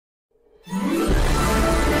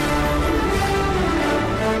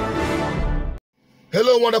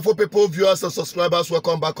Hello, wonderful people, viewers and subscribers.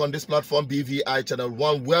 Welcome back on this platform, BVI Channel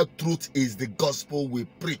 1, where truth is the gospel we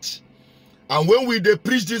preach. And when we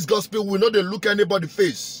preach this gospel, we know they look anybody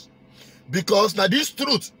face. Because now this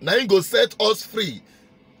truth, now it go set us free.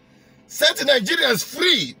 Set Nigerians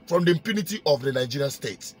free from the impunity of the Nigerian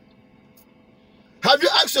state. Have you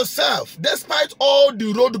asked yourself, despite all the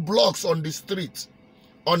roadblocks on the street,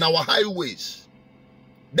 on our highways,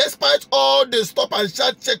 despite all the stop and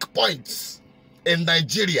shut checkpoints in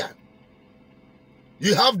Nigeria,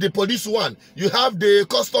 you have the police one, you have the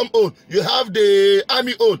custom own, you have the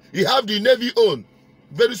army own, you have the navy own.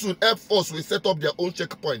 Very soon, Air Force will set up their own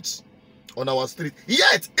checkpoints on our street.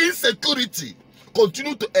 Yet, insecurity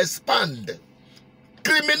continue to expand.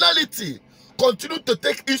 Criminality continue to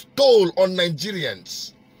take its toll on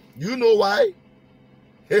Nigerians. You know why?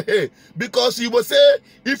 Because he will say,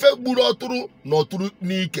 if a good oturu, no turu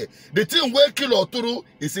nike. The thing where kill oturu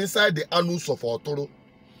is inside the anus of oturu.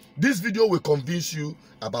 This video will convince you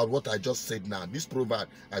about what I just said now. This proverb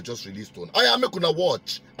I just released on. I am making a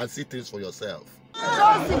watch and see things for yourself.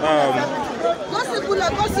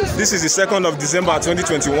 This is the 2nd of December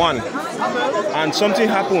 2021, and something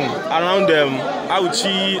happened around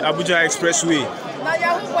Auchi Abuja Expressway.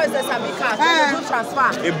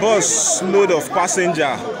 A bus load of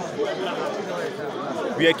passengers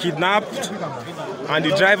were kidnapped, and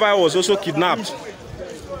the driver was also kidnapped.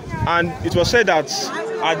 And it was said that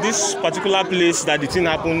at this particular place that the thing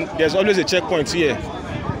happened, there's always a checkpoint here,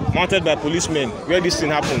 mounted by policemen, where this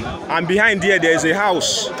thing happened. And behind there is a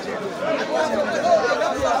house.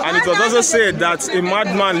 And it was also said that a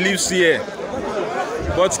madman lives here.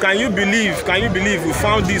 But can you believe we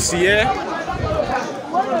found this here?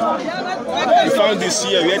 We found this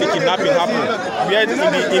here where the kidnapping happened. Where in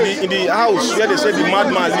the house where they said the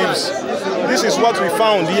madman lives. This is what we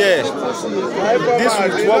found here. This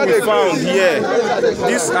is what we found here.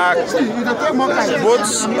 These are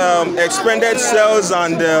both expanded cells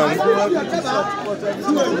and I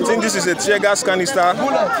think this is a tear gas canister.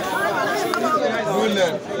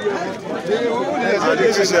 And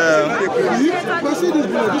this is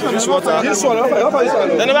this water.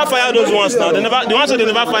 They never fire those ones now. The ones that they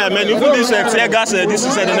never fire, man. You put this tear gas, this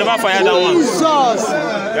is they never fire that one.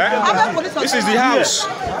 Yeah? This is the house.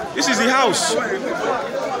 This is the house.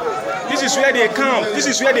 This is where they camp. This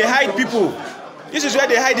is where they hide people. This is where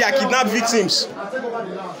they hide their kidnapped victims.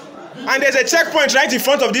 And there's a checkpoint right in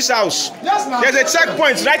front of this house. Yes, now. There's a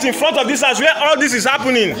checkpoint right in front of this house where all this is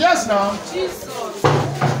happening. Yes, now.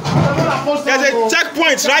 There's a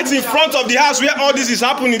checkpoint right in front of the house where all this is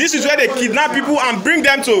happening. This is where they kidnap people and bring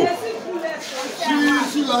them to.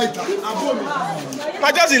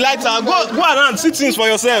 Not just the lighter. Go around, see things for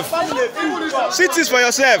yourself. See things for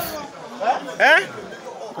yourself. Eh?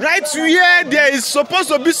 Right where there is supposed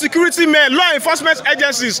to be security men, law enforcement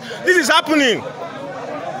agencies, this is happening.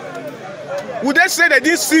 Would they say they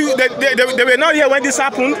didn't see, they were not here when this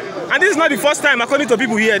happened? And this is not the first time, according to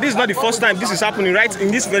people here. This is not the first time this is happening, right in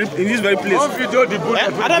this very place. One video, the book.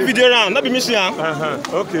 Other video around, not be missing.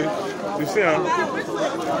 Okay. You see,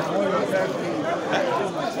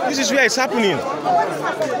 This is where it's happening.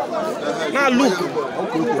 Now look,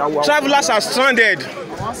 travelers are stranded.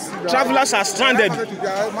 Travelers are stranded.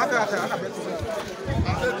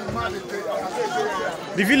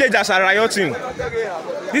 The villagers are rioting.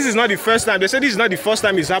 This is not the first time. They say this is not the first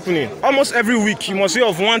time it's happening. Almost every week, you must hear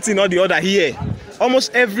of one thing or the other here.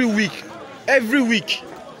 Almost every week. Every week.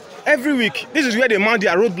 Every week. This is where they mount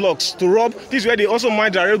their roadblocks to rob. This is where they also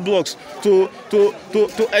mount their roadblocks to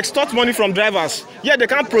extort money from drivers. Yeah, they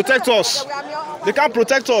can't protect us. They can't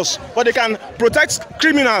protect us, but they can protect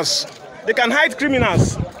criminals. They can hide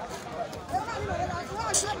criminals.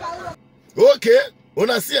 Okay, when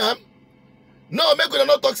I see him. No, make we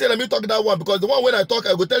not talk, say let me talk that one, because the one when I talk,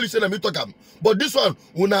 I go tell you say let me talk him. But this one,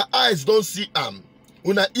 una eyes don't see him.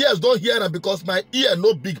 Una ears don't hear him, because my ear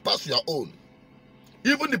no big past your own.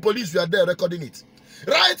 Even the police were there recording it.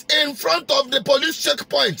 Right in front of the police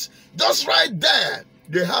checkpoint, just right there,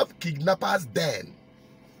 they have kidnappers den.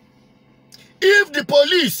 If the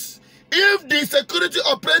police, if the security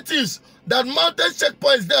operatives that mounted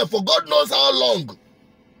checkpoints there for God knows how long,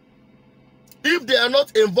 if they are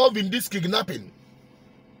not involved in this kidnapping,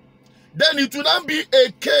 then it will not be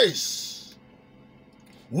a case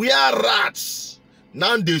where rats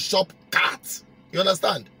now they shop cats. You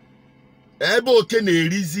understand? You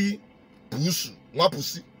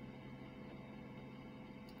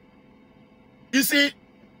see,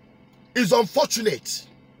 it's unfortunate.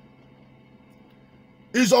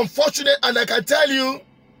 It's unfortunate, and I can tell you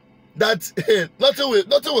that nothing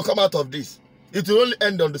will come out of this. It will only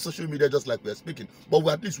end on the social media just like we are speaking. But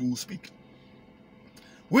at least we will speak.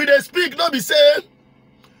 We they speak, not be saying,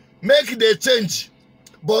 make the change.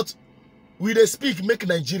 But we they speak, make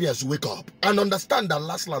Nigerians wake up and understand that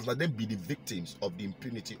last that they be the victims of the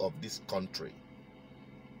impunity of this country.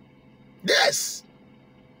 Yes.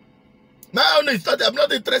 Now I'm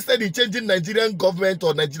not interested in changing Nigerian government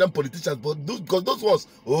or Nigerian politicians, but those ones,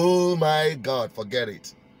 oh my God, forget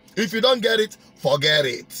it. If you don't get it, forget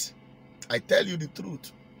it. I tell you the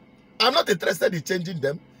truth. I'm not interested in changing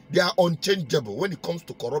them. They are unchangeable when it comes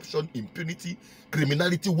to corruption, impunity,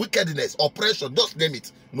 criminality, wickedness, oppression, just name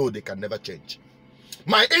it. No, they can never change.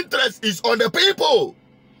 My interest is on the people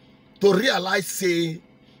to realize, say,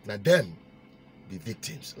 that them, the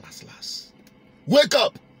victims, last. Wake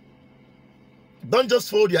up. Don't just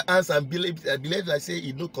fold your hands and believe I say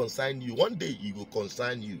it no concern you. One day it will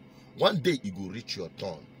concern you. One day it will reach your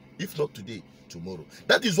turn. If not today, tomorrow.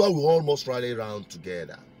 That is why we all must rally around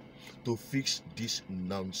together to fix this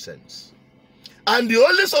nonsense. And the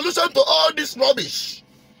only solution to all this rubbish,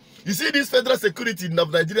 you see this federal security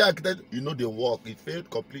of Nigeria architect, you know they work. It failed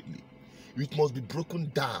completely. It must be broken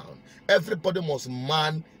down. Everybody must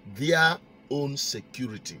man their own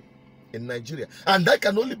security in Nigeria. And that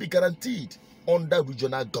can only be guaranteed under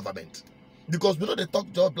regional government. Because we know they talk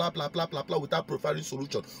just blah, blah, blah, blah, blah without providing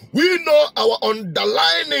solution. We know our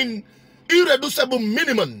underlying irreducible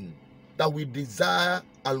minimum that we desire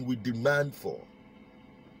and we demand for.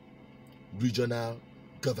 Regional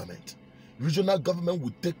government. Regional government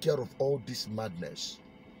will take care of all this madness.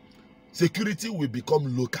 Security will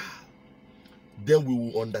become local. Then we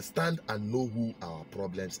will understand and know who our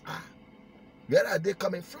problems are. Where are they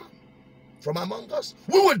coming from? From among us?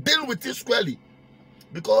 We will deal with it squarely.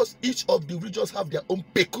 Because each of the regions have their own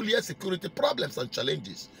peculiar security problems and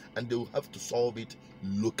challenges. And they will have to solve it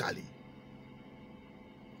locally.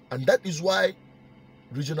 And that is why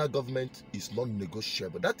regional government is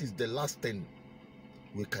non-negotiable. That is the last thing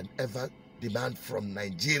we can ever demand from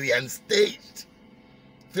Nigerian state.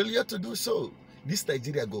 Failure to do so, this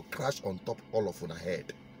Nigeria go crash on top all of our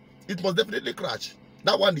head. It must definitely crash.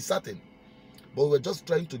 That one is certain. But we're just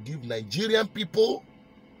trying to give Nigerian people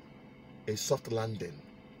a soft landing.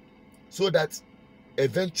 So that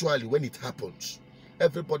eventually when it happens,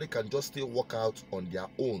 everybody can just still walk out on their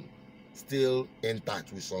own. Still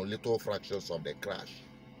intact with some little fractions of the crash.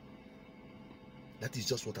 That is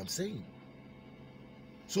just what I'm saying.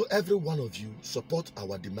 So every one of you support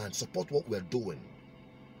our demand, support what we're doing.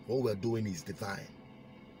 What we're doing is divine.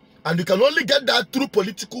 And you can only get that through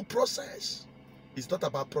political process. It's not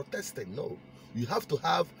about protesting, no. You have to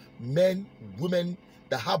have men, women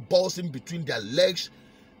that have balls in between their legs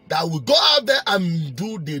that will go out there and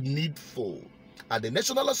do the needful. At the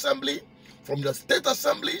National Assembly, from your state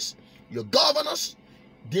assemblies, your governors,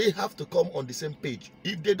 they have to come on the same page.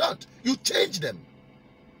 If they don't, you change them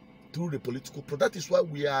through the political process. That is why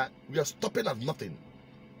we are stopping at nothing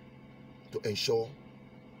to ensure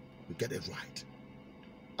we get it right.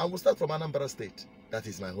 And we'll start from Anambra State. That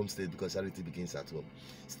is my home state because charity begins at home.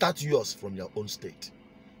 Start yours from your own state.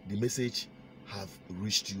 The message have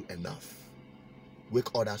reached you enough. Wake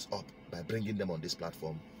others up by bringing them on this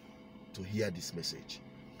platform to hear this message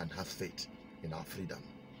and have faith in our freedom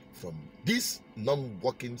from this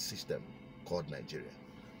non-working system called Nigeria.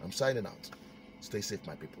 I'm signing out. Stay safe,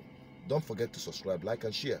 my people. Don't forget to subscribe, like,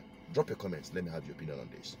 and share. Drop your comments. Let me have your opinion on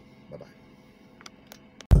this. Bye-bye.